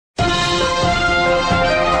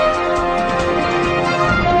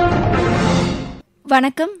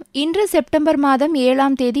வணக்கம். இன்று செப்டம்பர் மாதம்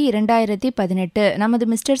 7ஆம் தேதி 2018. நமது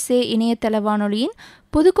MR.CHE இணையதள வானொலியின்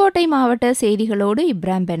புதுக்கோட்டை மாவட்ட செய்திகளோடு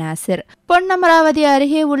இப்ராஹிம் பெனாசிர். பொன்னமராவதி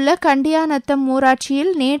அருகே உள்ள கண்டியாநத்தம்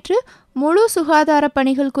ஊராட்சியில் நேற்று முழு சுகாதார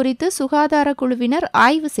பணிகள் குறித்து சுகாதார குழுவினர்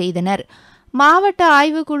ஆய்வு செய்தனர். மாவட்ட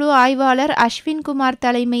ஆய்வுக்குழு ஆய்வாளர் அஸ்வின்குமார்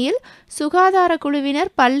தலைமையில் சுகாதார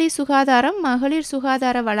குழுவினர் பள்ளி சுகாதாரம், மகளிர்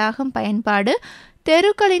சுகாதார வளாகம் பயன்பாடு,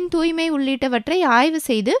 தெருக்களின் தூய்மை உள்ளிட்டவற்றை ஆய்வு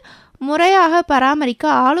செய்து முறையாக பராமரிக்க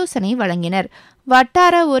ஆலோசனை வழங்கினர்.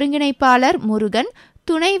 வட்டார ஒருங்கிணைப்பாளர் முருகன்,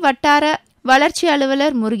 துணை வட்டார வளர்ச்சி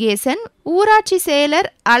அலுவலர் முருகேசன், ஊராட்சி செயலர்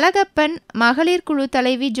அழகப்பன், மகளிர் குழு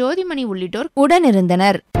தலைவி ஜோதிமணி உள்ளிட்டோர்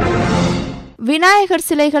உடனிருந்தனர். விநாயகர்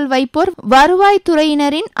சிலைகள் வைப்போர்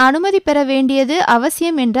வருவாய்த்துறையினரின் அனுமதி பெற வேண்டியது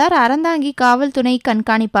அவசியம் என்றார் அறந்தாங்கி காவல் துணை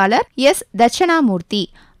கண்காணிப்பாளர் எஸ். தட்சணாமூர்த்தி.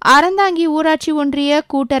 அறந்தாங்கி ஊராட்சி ஒன்றிய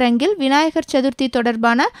கூட்டரங்கில் விநாயகர் சதுர்த்தி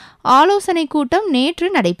தொடர்பான ஆலோசனை கூட்டம் நேற்று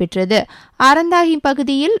நடைபெற்றது. அறந்தாங்கி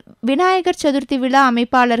பகுதியில் விநாயகர் சதுர்த்தி விழா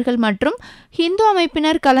அமைப்பாளர்கள் மற்றும் ஹிந்து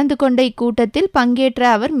அமைப்பினர் கலந்து கொண்ட இக்கூட்டத்தில் பங்கேற்ற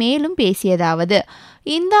அவர் மேலும் பேசியதாவது: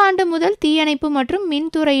 இந்த ஆண்டு முதல் தீயணைப்பு மற்றும்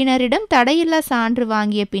மின்துறையினரிடம் தடையில்லா சான்று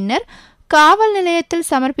வாங்கிய பின்னர் காவல் நிலையத்தில்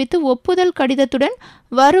சமர்ப்பித்து ஒப்புதல் கடிதத்துடன்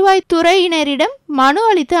வருவாய்த்துறையினரிடம் மனு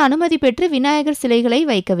அளித்து அனுமதி பெற்று விநாயகர் சிலைகளை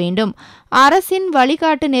வைக்க வேண்டும். அரசின்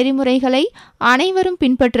வழிகாட்டு நெறிமுறைகளை அனைவரும்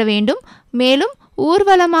பின்பற்ற வேண்டும். மேலும்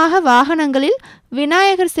ஊர்வலமாக வாகனங்களில்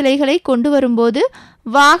விநாயகர் சிலைகளை கொண்டு வரும்போது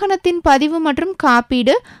வாகனத்தின் பதிவு மற்றும்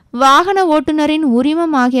காப்பீடு, வாகன ஓட்டுநரின்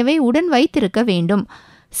உரிமம் ஆகியவை உடன் வைத்திருக்க வேண்டும்.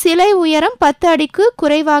 சிலை உயரம் 10 அடிக்கு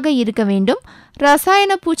குறைவாக இருக்க வேண்டும்.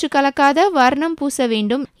 ரசாயன பூச்சு கலக்காத வர்ணம் பூச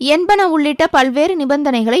வேண்டும் என்பன உள்ளிட்ட பல்வேறு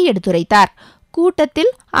நிபந்தனைகளை எடுத்துரைத்தார்.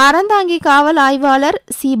 கூட்டத்தில் அறந்தாங்கி காவல் ஆய்வாளர்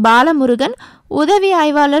சி. பாலமுருகன், உதவி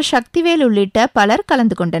ஆய்வாளர் சக்திவேல் உள்ளிட்ட பலர்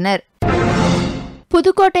கலந்து கொண்டனர்.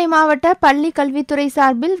 புதுக்கோட்டை மாவட்ட பள்ளி கல்வித்துறை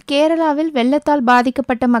சார்பில் கேரளாவில் வெள்ளத்தால்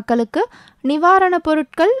பாதிக்கப்பட்ட மக்களுக்கு நிவாரணப்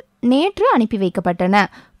பொருட்கள் நேற்று அனுப்பி வைக்கப்பட்டன.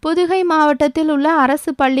 புதுகை மாவட்டத்தில் உள்ள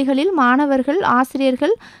அரசு பள்ளிகளில் மாணவர்கள்,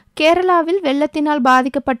 ஆசிரியர்கள் கேரளாவில் வெள்ளத்தினால்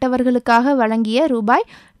பாதிக்கப்பட்டவர்களுக்காக வழங்கிய ரூபாய்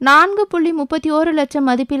 4.31 லட்சம்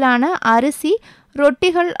மதிப்பிலான அரிசி,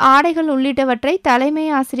 ரொட்டிகள், ஆடைகள் உள்ளிட்டவற்றை தலைமை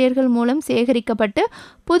ஆசிரியர்கள் மூலம் சேகரிக்கப்பட்டு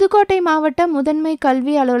புதுக்கோட்டை மாவட்ட முதன்மை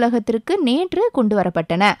கல்வி அலுவலகத்திற்கு நேற்று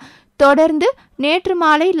கொண்டுவரப்பட்டன. தொடர்ந்து நேற்று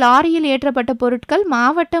மாலை லாரியில் ஏற்றப்பட்ட பொருட்கள்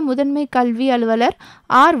மாவட்ட முதன்மை கல்வி அலுவலர்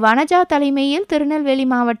ஆர். வனஜா தலைமையில் திருநெல்வேலி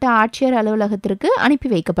மாவட்ட ஆட்சியர் அலுவலகத்திற்கு அனுப்பி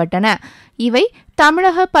வைக்கப்பட்டன. இவை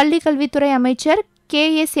தமிழக பள்ளி கல்வித்துறை அமைச்சர் கே.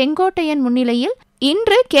 ஏ. செங்கோட்டையன் முன்னிலையில்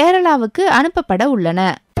இன்று கேரளாவுக்கு அனுப்பப்பட உள்ளன.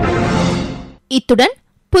 இத்துடன்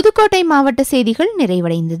புதுக்கோட்டை மாவட்ட செய்திகள்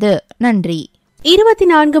நிறைவடைந்தது. நன்றி.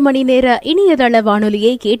 24 மணி நேர இணையதள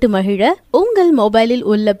வானொலியை கேட்டு மகிழ உங்கள் மொபைலில்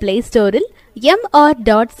உள்ள பிளே ஸ்டோரில்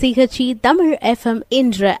MR.CHE தமிழ் FM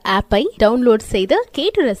என்ற ஆப்பை டவுன்லோட் செய்து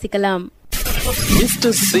கேட்டு ரசிக்கலாம்.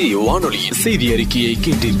 MR.CHE வானொலி செய்தி அறிக்கையை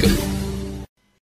கேட்டீர்கள்.